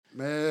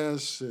Man,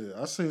 shit.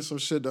 I seen some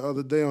shit the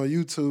other day on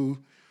YouTube.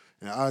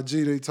 And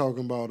IG, they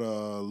talking about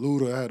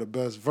Luda had the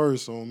best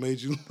verse on Made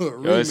You Look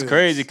remix. Yo, it's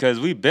crazy because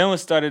we been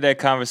started that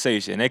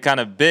conversation. They kind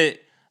of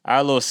bit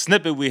our little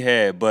snippet we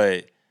had,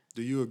 but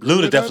do you agree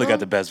Luda with definitely that, got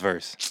the best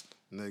verse.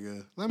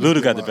 Nigga,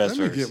 Luda got the best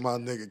verse. Let me get my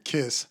nigga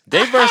Kiss.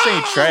 They verse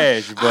ain't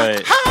trash,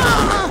 but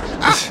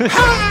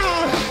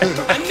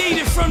I need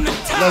it from the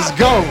top. Let's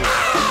go.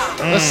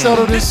 Let's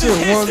settle this shit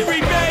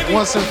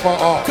once and for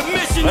all.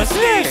 Commissioner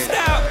Steve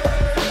Stout.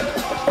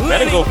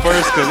 better go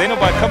first because ain't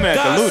nobody coming at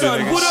the Luda,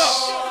 nigga. What up?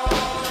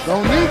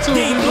 Don't need to.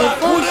 You go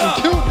first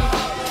and kill me.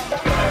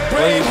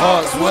 Brave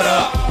Hearts, what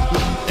up?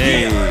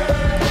 Hey.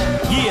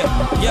 Yeah,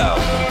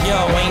 yo,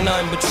 ain't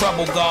nothing but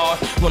trouble, God.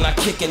 When I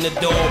kick in the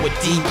door with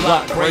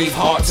D-Block, Brave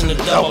Hearts, and the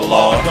double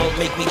R. Don't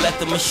make me let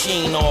the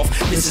machine off.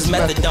 This is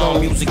methadone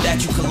music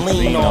that you can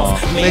lean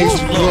off. Made You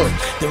Look,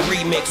 the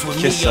remix with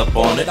Kiss me up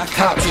on it. I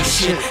copped your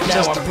shit,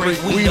 now I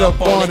break weed up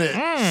on it.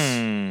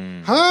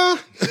 Huh?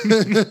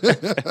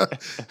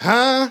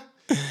 Huh?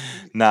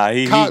 Nah,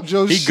 he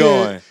shit,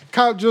 going.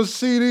 Cop your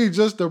CD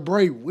just to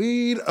break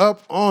weed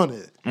up on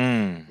it.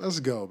 Let's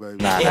go, baby.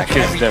 Nah, And that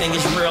kid's everything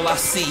different. is real, I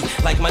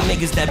see. Like my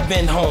niggas that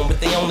been home, but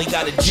they only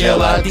got a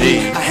jail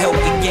ID. I helped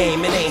the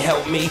game, it ain't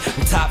helped me.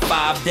 I'm top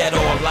 5 dead or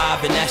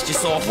alive, and that's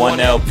just off One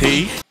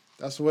LP.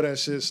 That's where that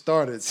shit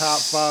started. Top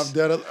 5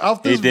 dead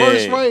off He this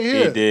verse did. right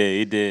here.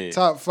 He did.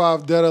 Top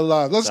 5 dead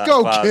alive. Let's Top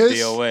go, 5 kids.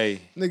 DOA.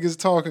 Niggas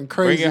talking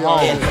crazy. Bring it home.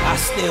 And I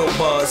still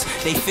buzz,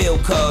 they feel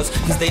cause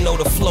they know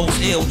the flow's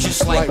ill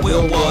just like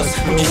Will was.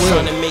 I'm just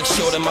trying to make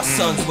sure that my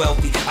son's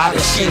wealthy. Out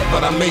of shape,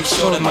 but I make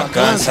sure that my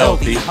gun's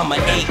healthy. I'm an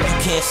 8, you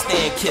can't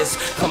stand Kiss.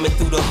 Coming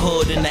through the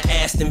hood in the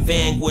Aston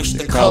Vanquish,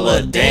 the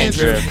color of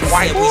dandruff.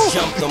 Said we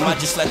jumped them, I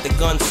just let the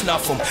gun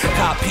snuff them.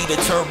 Copy the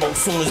turbo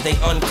soon as they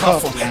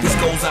uncuff them. This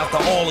goes out to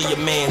all of your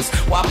mans.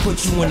 Why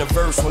put you in a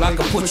verse when I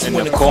can put you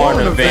in the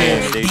corner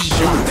van? They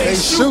shoot. They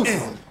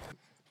shooting.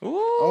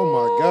 Oh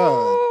my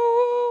God.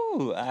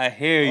 Ooh, I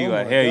hear you. Oh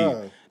I my hear you.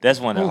 God. That's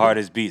one of the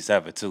hardest beats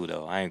ever, too,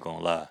 though. I ain't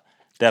gonna lie.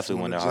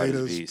 Definitely one of the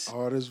hardest Jada's beats.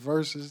 hardest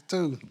verses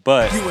too.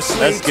 But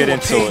let's get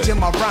into it.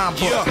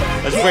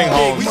 Let's bring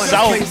home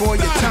South.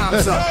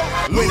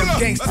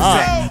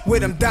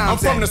 I'm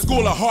from the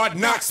school of hard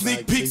knocks,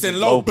 sneak peeks, and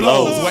low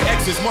blows. Where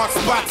X's mark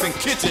spots and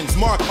kitchens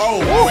mark O's.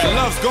 Where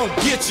love's gon'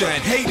 get you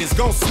and hate is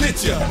gon'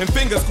 snitch you. And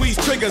finger squeeze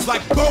triggers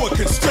like boa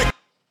constrictor.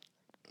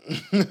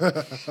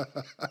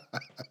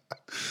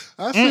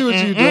 I see what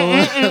you're doing.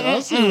 I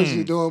see what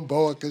you're doing,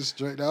 boa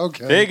constrictor.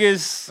 Okay.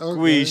 Biggest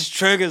squeeze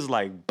triggers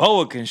like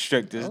boa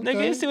constrictors.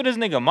 Nigga, you see what this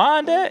nigga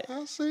mind at?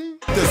 I see.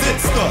 The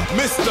Zitster,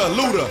 Mr.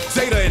 Luda,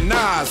 Jada and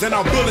Nas, and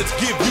our bullets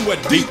give you a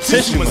deep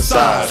tissue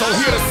massage. So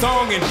hear the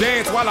song and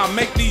dance while I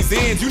make these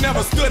ends. You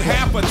never stood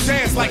half a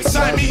chance like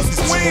Siamese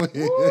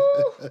twins.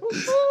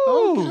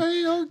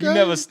 Okay. You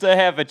never stood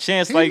have a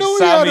chance He like knew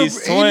he had to-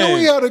 Siamese he knew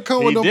he had to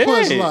come with He them did.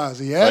 punchlines.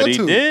 He had But to. He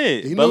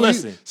did. He But knew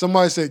listen.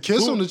 somebody said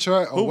kiss on the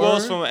track. Who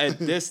else from at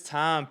this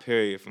time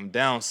period from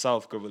down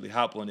south could really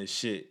hop on this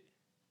shit?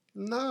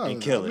 No, and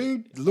kill it. I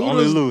mean,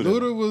 Only Luda.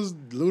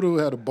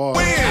 Luda had a bar.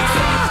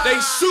 They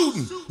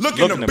shooting, look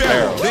in the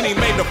barrel. Then he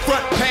made the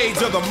front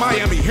page of the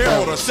Miami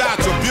Herald, a shot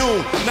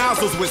Tribune.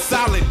 Nozzles with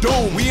solid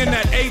doom. We in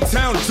that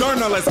A-Town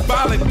journal as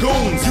violent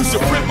goons. You should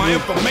print my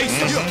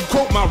information,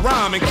 quote my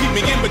rhyme, and keep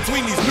me in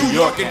between these New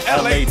York and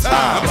LA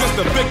times. I'm just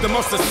a victim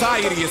of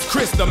society. It's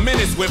Chris the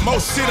Menace with more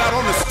shit out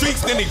on the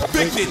streets than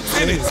evicted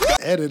tenants.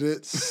 Edit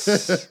it.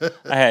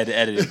 I had the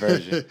edited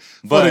version.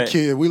 For But the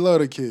kid. We love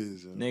the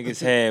kids.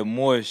 niggas had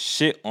more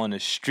shit on the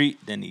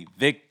street than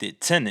evicted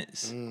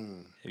tenants.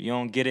 If you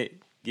don't get it,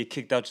 get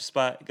kicked out your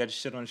spot, got your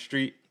shit on the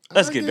street.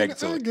 Let's get back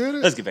into it.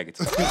 Let's get back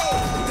into it.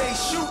 They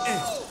shooting.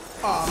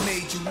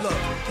 Made you look.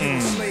 You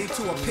a slave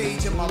to a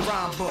page in my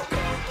rhyme book.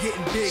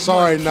 Getting big.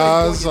 Sorry,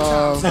 Nas. We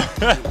love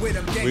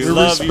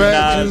you,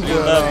 Nas. We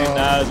love you,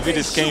 Nas. We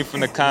just came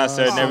from the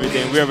concert and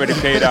everything. We already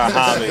paid our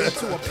homage.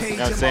 You know what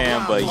I'm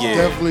saying? But yeah,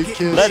 Definitely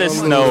kids. let us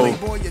on know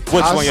Luda.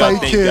 which I one y'all say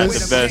think got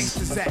kids. the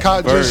best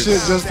Caught your verse.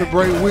 shit just to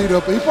break weed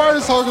up. He probably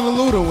was talking to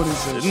Luda when he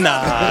said shit.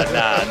 Nah.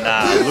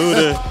 Luda. You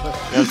know what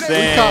I'm We caught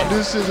saying?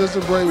 this shit just to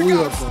break weed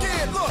up. From.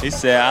 He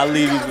said, I'll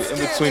leave you in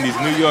between these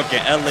New York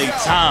and LA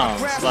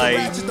towns. Like,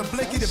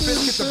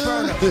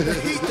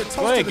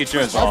 go ahead, get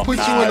yours I'll off, put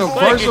Nas. you in a Go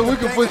ahead, verse or we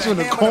can put you in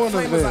the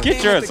corner there.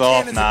 Get yours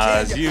off,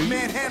 Nas. We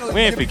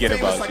ain't forget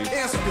about you.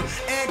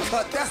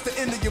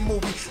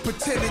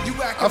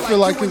 I feel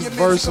like his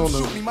verse on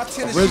the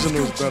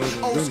original is better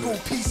than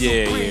remix.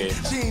 Yeah.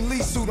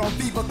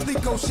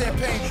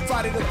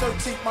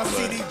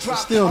 But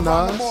still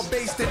Nas.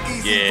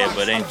 Yeah,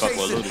 but ain't fuck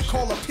with Luda shit.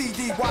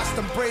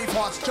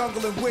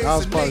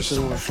 Nas probably should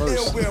have went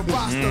first.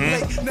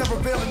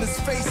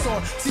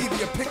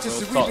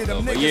 Talk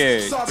though. But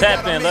yeah,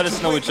 tap in. Let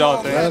us know what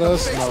y'all think. Let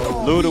us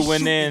know. Luda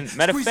went in.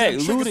 Matter of fact,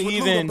 Luda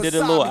even did a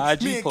little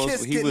IG post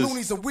where he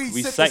was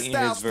reciting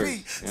his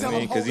verse. You know what I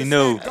mean? Because he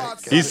knew.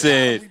 He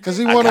said, Because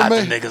he I want to got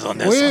make. the niggas on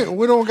this one.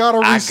 We don't gotta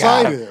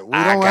recite got 'em. it. We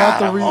I don't got have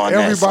to 'em read. on this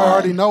Everybody one.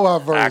 already know our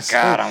verse. I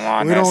got 'em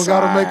on We this don't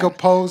gotta make a one.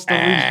 post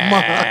and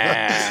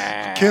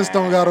remind. Kiss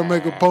don't gotta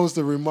make a post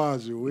to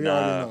remind you. We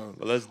already know.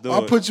 But let's do it.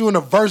 I'll put you in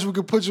a verse. We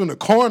could put you in the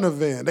corner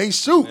van. They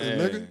shooting,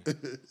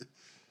 nigga.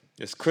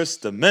 It's Chris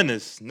the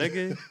Menace,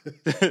 nigga.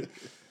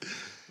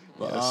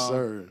 Yes,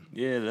 sir.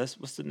 Yeah,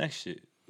 what's the next shit?